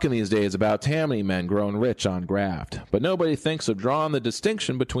is talking these days about Tammany men growing rich on graft, but nobody thinks of drawing the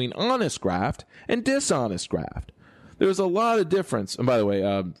distinction between honest graft and dishonest graft. There's a lot of difference. And by the way,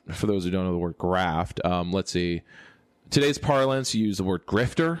 for those who don't know the word graft, let's see. Today's parlance, you use the word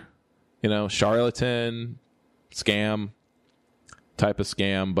grifter, you know, charlatan, scam, type of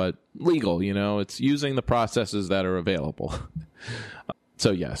scam, but legal, you know, it's using the processes that are available.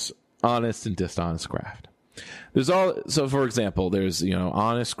 So yes, honest and dishonest graft. So for example, there's, you know,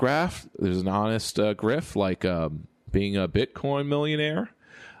 honest graft, there's an honest grift, like being a Bitcoin millionaire,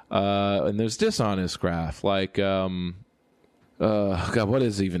 and there's dishonest graft, like God, what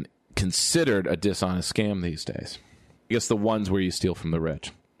is even considered a dishonest scam these days? I guess the ones where you steal from the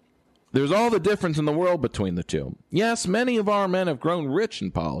rich. There's all the difference in the world between the two. Yes, many of our men have grown rich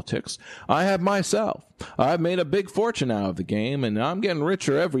in politics. I have myself. I've made a big fortune out of the game, and I'm getting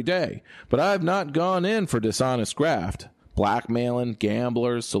richer every day. But I've not gone in for dishonest graft. Blackmailing,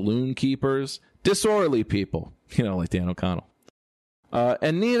 gamblers, saloon keepers, disorderly people, you know, like Dan O'Connell.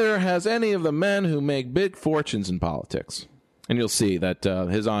 And neither has any of the men who make big fortunes in politics. And you'll see that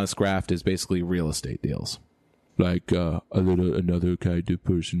his honest graft is basically real estate deals. Like another kind of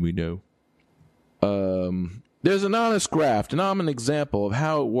person we know. There's an honest graft, and I'm an example of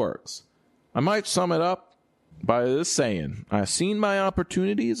how it works. I might sum it up by this saying: I seen my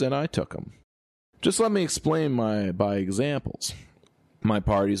opportunities and I took them. Just let me explain by examples. My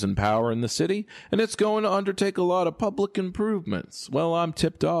party's in power in the city, and it's going to undertake a lot of public improvements. Well, I'm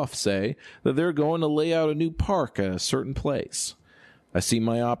tipped off, say, that they're going to lay out a new park at a certain place. I see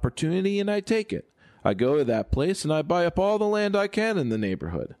my opportunity and I take it. I go to that place and I buy up all the land I can in the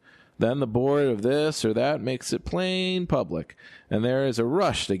neighborhood. Then the board of this or that makes it plain public, and there is a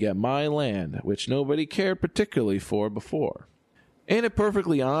rush to get my land, which nobody cared particularly for before. Ain't it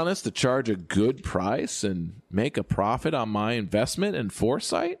perfectly honest to charge a good price and make a profit on my investment and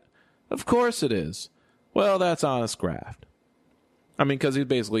foresight? Of course it is. Well, that's honest graft. I mean, because he's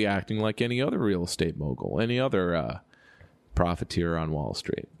basically acting like any other real estate mogul, any other profiteer on Wall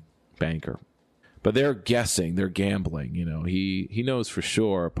Street, banker. But they're guessing, they're gambling, you know. He knows for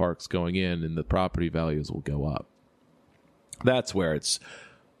sure a park's going in and the property values will go up. That's where it's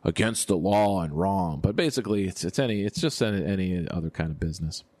against the law and wrong. But basically, it's just any other kind of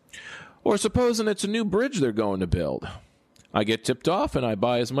business. Or supposing it's a new bridge they're going to build. I get tipped off and I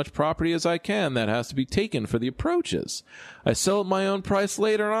buy as much property as I can that has to be taken for the approaches. I sell at my own price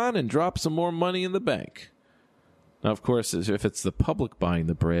later on and drop some more money in the bank. Now, of course, if it's the public buying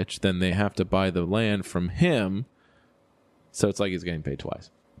the bridge, then they have to buy the land from him. So it's like he's getting paid twice.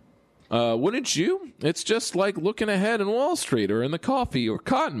 Wouldn't you? It's just like looking ahead in Wall Street or in the coffee or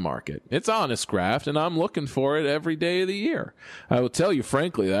cotton market. It's honest graft, and I'm looking for it every day of the year. I will tell you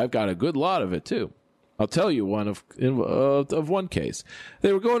frankly that I've got a good lot of it, too. I'll tell you one of one case.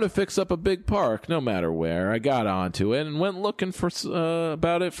 They were going to fix up a big park, no matter where. I got onto it and went looking for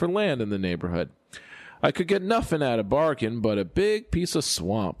about it for land in the neighborhood. I could get nothing at a bargain but a big piece of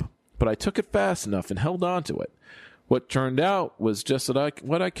swamp, but I took it fast enough and held on to it. What turned out was just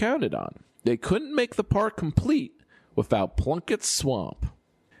what I counted on. They couldn't make the park complete without Plunkett's swamp,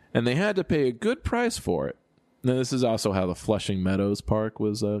 and they had to pay a good price for it. Now, this is also how the Flushing Meadows Park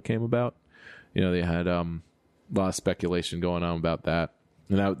came about. You know, they had a lot of speculation going on about that,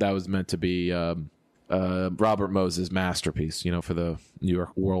 and that was meant to be Robert Moses' masterpiece, you know, for the New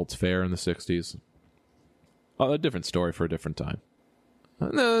York World's Fair in the 60s. A different story for a different time.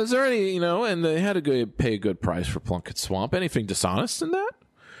 No, is there any, you know, and they had to pay a good price for Plunkett Swamp. Anything dishonest in that?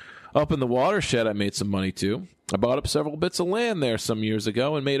 Up in the watershed, I made some money, too. I bought up several bits of land there some years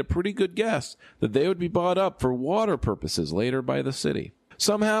ago and made a pretty good guess that they would be bought up for water purposes later by the city.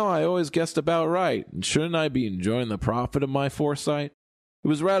 Somehow, I always guessed about right, and shouldn't I be enjoying the profit of my foresight? It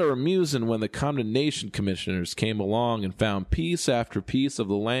was rather amusing when the condemnation commissioners came along and found piece after piece of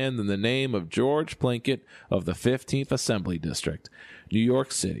the land in the name of George Plinkett of the 15th Assembly District, New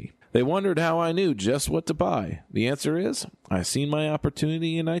York City. They wondered how I knew just what to buy. The answer is, I seen my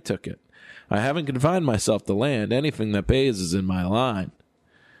opportunity and I took it. I haven't confined myself to land. Anything that pays is in my line.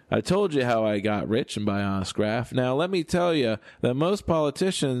 I told you how I got rich and by honest graft. Now let me tell you that most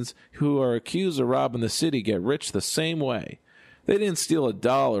politicians who are accused of robbing the city get rich the same way. They didn't steal a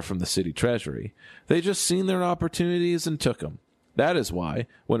dollar from the city treasury. They just seen their opportunities and took them. That is why,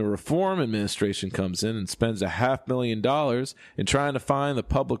 when a reform administration comes in and spends $500,000 in trying to find the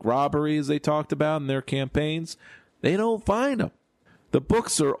public robberies they talked about in their campaigns, they don't find them. The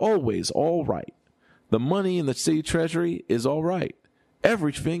books are always all right. The money in the city treasury is all right.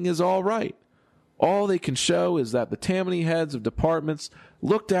 Everything is all right. All they can show is that the Tammany heads of departments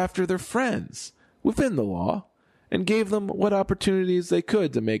looked after their friends within the law and gave them what opportunities they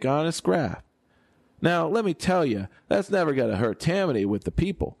could to make honest graft. Now, let me tell you, that's never going to hurt Tammany with the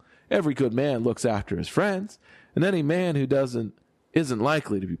people. Every good man looks after his friends, and any man who doesn't isn't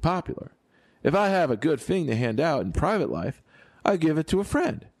likely to be popular. If I have a good thing to hand out in private life, I give it to a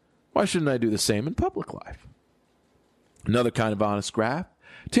friend. Why shouldn't I do the same in public life? Another kind of honest graft.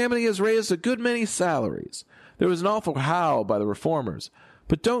 Tammany has raised a good many salaries. There was an awful howl by the reformers.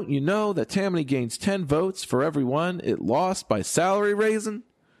 But don't you know that Tammany gains 10 votes for every one it lost by salary raising?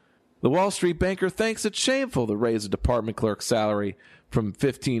 The Wall Street banker thinks it's shameful to raise a department clerk's salary from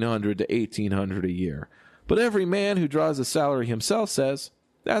 $1,500 to $1,800 a year. But every man who draws a salary himself says,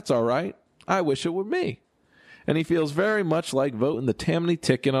 that's all right. I wish it were me. And he feels very much like voting the Tammany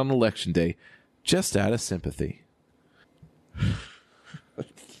ticket on Election Day, just out of sympathy.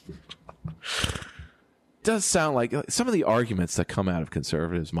 Does sound like some of the arguments that come out of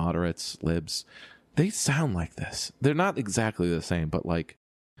conservatives, moderates, libs, they sound like this. They're not exactly the same, but like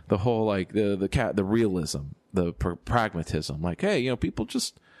the whole like the realism, the pragmatism. Like, hey,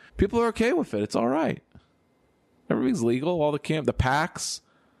 people are okay with it. It's all right. Everything's legal. All the PACs,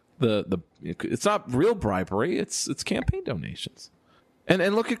 the it's not real bribery. It's campaign donations.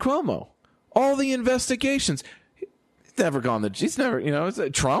 And look at Cuomo. All the investigations. He's never gone to. He's never.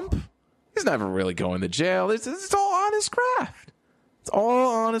 It's Trump. He's never really going to jail. It's all honest graft. It's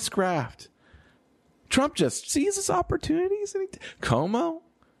all honest graft. Trump just sees his opportunities. And Como,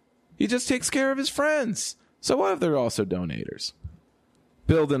 he just takes care of his friends. So what if they're also donators?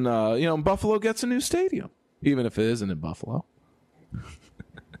 Building, Buffalo gets a new stadium, even if it isn't in Buffalo.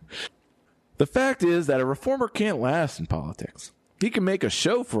 The fact is that a reformer can't last in politics. He can make a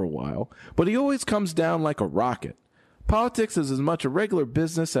show for a while, but he always comes down like a rocket. Politics is as much a regular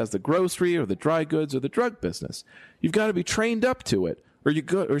business as the grocery or the dry goods or the drug business. You've got to be trained up to it, or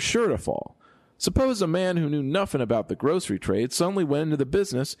you're sure to fall. Suppose a man who knew nothing about the grocery trade suddenly went into the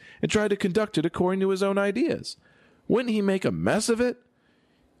business and tried to conduct it according to his own ideas. Wouldn't he make a mess of it?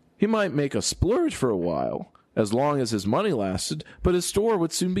 He might make a splurge for a while, as long as his money lasted, but his store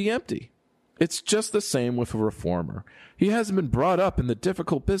would soon be empty. It's just the same with a reformer. He hasn't been brought up in the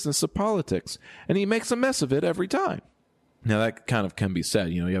difficult business of politics, and he makes a mess of it every time. Now, that kind of can be said.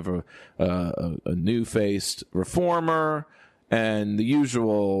 You have a new-faced reformer, and the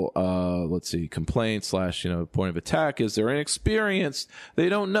usual, complaint / point of attack is they're inexperienced. They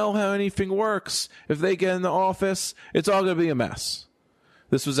don't know how anything works. If they get in the office, it's all going to be a mess.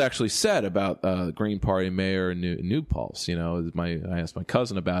 This was actually said about the Green Party mayor in New Paltz. I asked my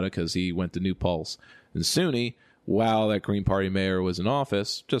cousin about it because he went to New Paltz in SUNY while that Green Party mayor was in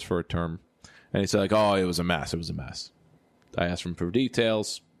office, just for a term. And he said, it was a mess. It was a mess. I asked him for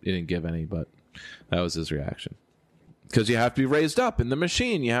details. He didn't give any, but that was his reaction. Because you have to be raised up in the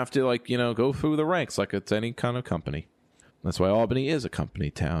machine. You have to, go through the ranks like it's any kind of company. That's why Albany is a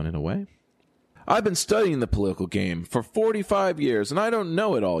company town in a way. I've been studying the political game for 45 years, and I don't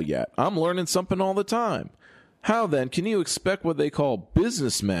know it all yet. I'm learning something all the time. How, then, can you expect what they call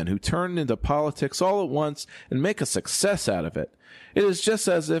businessmen who turn into politics all at once and make a success out of it? It is just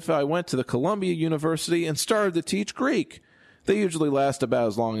as if I went to the Columbia University and started to teach Greek. They usually last about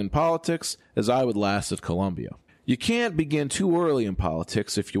as long in politics as I would last at Columbia. You can't begin too early in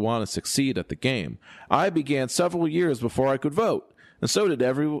politics if you want to succeed at the game. I began several years before I could vote, and so did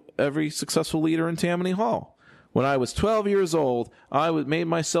every successful leader in Tammany Hall. When I was 12 years old, I made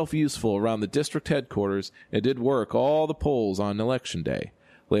myself useful around the district headquarters and did work all the polls on Election Day.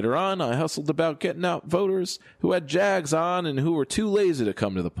 Later on, I hustled about getting out voters who had jags on and who were too lazy to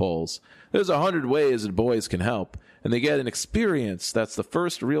come to the polls. There's 100 ways that boys can help, and they get an experience that's the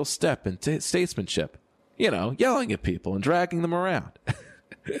first real step in statesmanship. Yelling at people and dragging them around.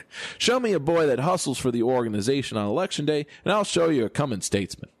 Show me a boy that hustles for the organization on election day, and I'll show you a coming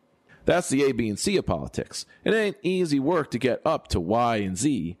statesman. That's the A, B, and C of politics. It ain't easy work to get up to Y and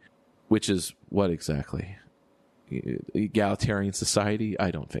Z, which is what exactly? Egalitarian society?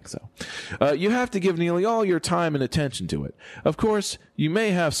 I don't think so. You have to give nearly all your time and attention to it. Of course, you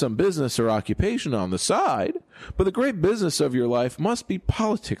may have some business or occupation on the side, but the great business of your life must be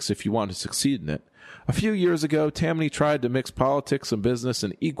politics if you want to succeed in it. A few years ago, Tammany tried to mix politics and business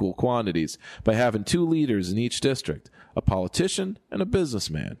in equal quantities by having 2 leaders in each district, a politician and a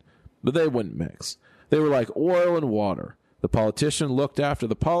businessman. But they wouldn't mix. They were like oil and water. The politician looked after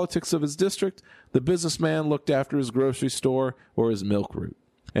the politics of his district. The businessman looked after his grocery store or his milk route.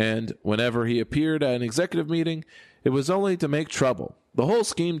 And whenever he appeared at an executive meeting, it was only to make trouble. The whole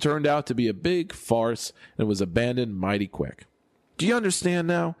scheme turned out to be a big farce and was abandoned mighty quick. Do you understand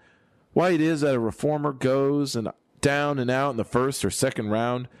now why it is that a reformer goes and down and out in the first or second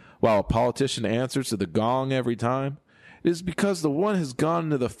round while a politician answers to the gong every time? It is because the one has gone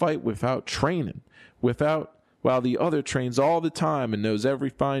into the fight without training, while the other trains all the time and knows every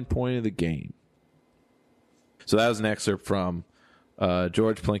fine point of the game. So that was an excerpt from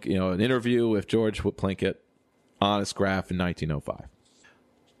George Plinkett, an interview with George Plinkett, Honest Graph in 1905,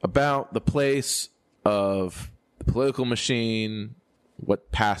 about the place of the political machine,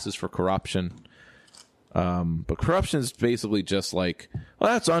 what passes for corruption. But corruption is basically just like,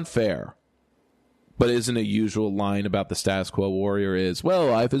 well, that's unfair. But isn't a usual line about the status quo warrior is, well,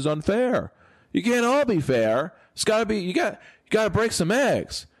 life is unfair. You can't all be fair. It's got to be, you got to break some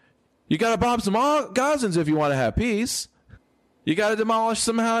eggs. You got to bomb some Gazans if you want to have peace. You got to demolish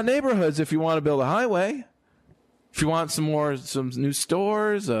some neighborhoods if you want to build a highway. If you want some new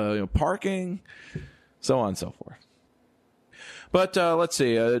stores, parking, so on and so forth. But let's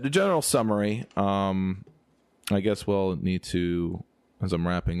see, the general summary. I guess we'll need to, as I'm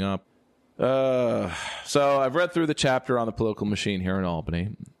wrapping up. So I've read through the chapter on the political machine here in Albany,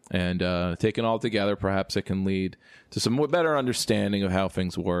 and taken all together, perhaps it can lead to some more better understanding of how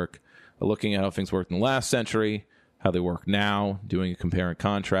things work, looking at how things worked in the last century, how they work now, doing a compare and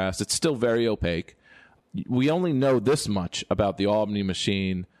contrast. It's still very opaque. We only know this much about the Albany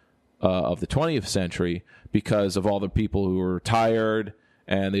machine of the 20th century because of all the people who were retired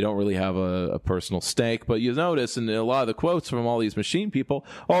and they don't really have a personal stake. But you notice in a lot of the quotes from all these machine people,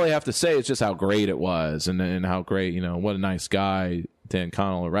 all they have to say is just how great it was and how great, what a nice guy Dan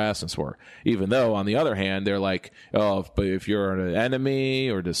Connell and Rasmus were. Even though, on the other hand, they're like, oh, but if you're an enemy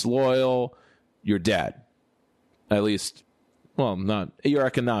or disloyal, you're dead. At least, well, you're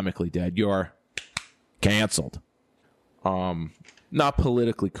economically dead. You're canceled. Not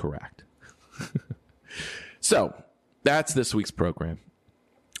politically correct. So, that's this week's program.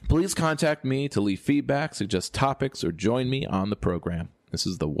 Please contact me to leave feedback, suggest topics, or join me on the program. This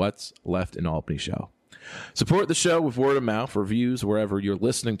is the What's Left in Albany show. Support the show with word of mouth, reviews wherever you're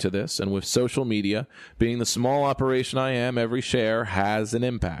listening to this, and with social media. Being the small operation I am, every share has an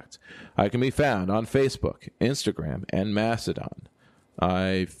impact. I can be found on Facebook, Instagram, and Mastodon.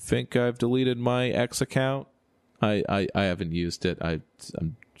 I think I've deleted my X account. I haven't used it.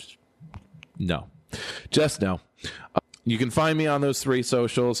 No. You can find me on those 3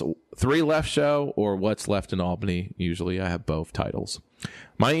 socials, 3 Left Show or What's Left in Albany. Usually I have both titles.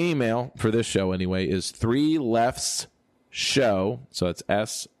 My email for this show anyway is 3leftshow, so it's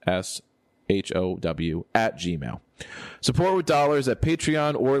SSHOW @gmail. Support with dollars at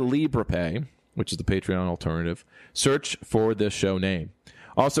Patreon or LibrePay, which is the Patreon alternative. Search for this show name.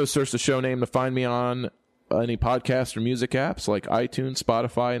 Also search the show name to find me on any podcast or music apps like iTunes,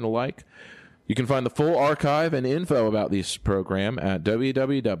 Spotify, and the like. You can find the full archive and info about this program at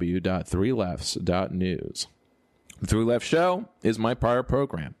www.3lefts.news. The 3 Left Show is my prior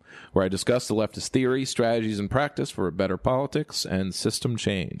program, where I discuss the leftist theory, strategies, and practice for better politics and system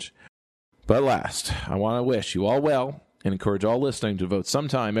change. But last, I want to wish you all well and encourage all listening to devote some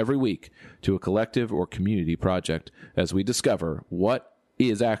time every week to a collective or community project as we discover what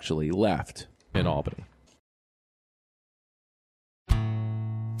is actually left in Albany.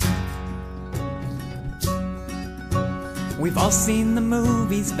 We've all seen the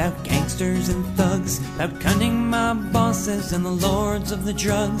movies about gangsters and thugs, about cunning mob bosses and the lords of the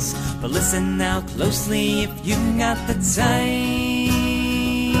drugs. But listen now closely if you got the time,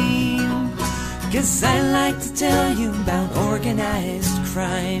 'cause I like to tell you about organized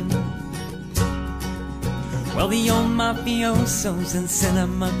crime. Well, the old mafiosos and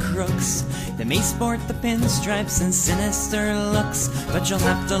cinema crooks, they may sport the pinstripes and sinister looks, but you'll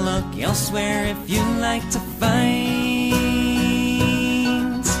have to look elsewhere if you like to find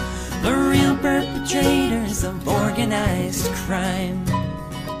the real perpetrators of organized crime.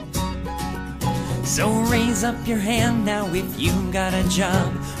 So raise up your hand now if you got a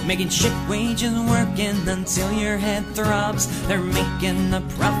job, making shit wages working until your head throbs. They're making a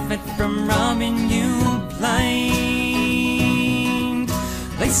profit from robbing you blind.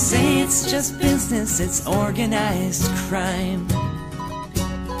 They say it's just business, it's organized crime.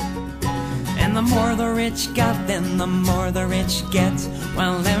 And the more the rich got, then the more the rich get,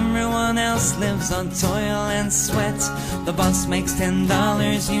 while everyone else lives on toil and sweat. The boss makes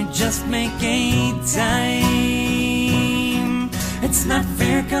 $10, you just make a dime. It's not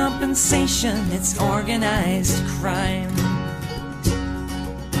fair compensation, it's organized crime.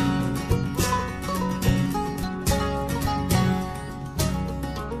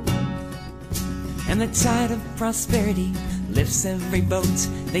 And the tide of prosperity lifts every boat,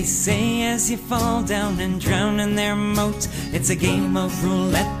 they say, as you fall down and drown in their moat. It's a game of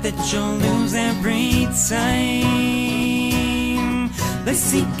roulette that you'll lose every time.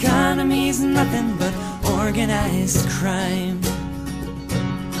 This economy's nothing but organized crime.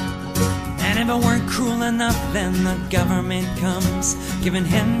 And if it weren't cruel enough, then the government comes, giving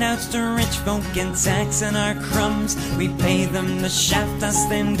handouts to rich folk and taxing our crumbs. We pay them to shaft us,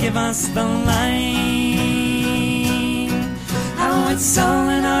 then give us the line. How it's all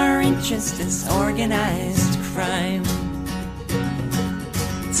in our interest is organized crime.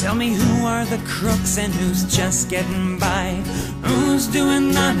 Tell me, who are the crooks and who's just getting by? Who's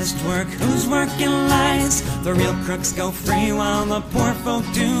doing honest work, who's working lies? The real crooks go free while the poor folk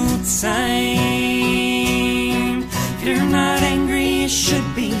do time. If you're not angry, you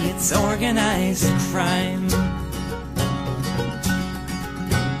should be, it's organized crime.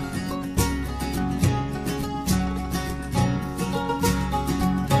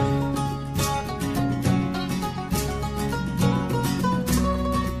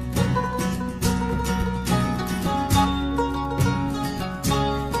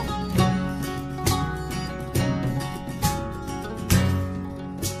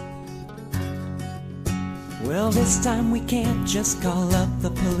 Well, this time we can't just call up the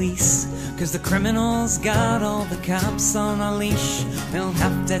police, 'cause the criminals got all the cops on a leash. We'll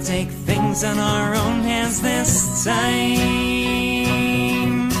have to take things in our own hands this time,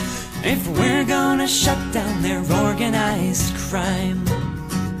 if we're gonna shut down their organized crime.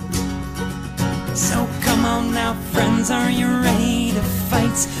 So come on now, friends, are you ready to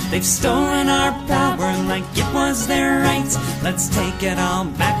fight? They've stolen our power like it was their right. Let's take it all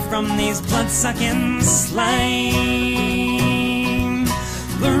back from these blood-sucking slime,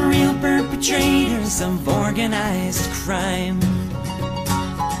 the real perpetrators of organized crime.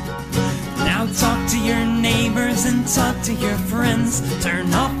 Now talk to your neighbors and talk to your friends.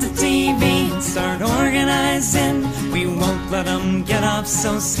 Turn off the TV and start organizing. We won't let them get off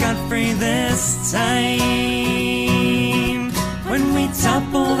so scot-free this time. When we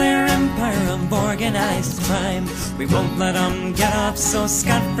topple their empire of organized crime, we won't let them get off so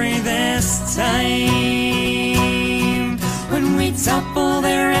scot-free this time. When we topple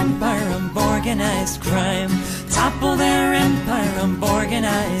their empire of organized crime, topple their empire of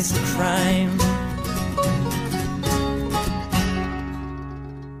organized crime.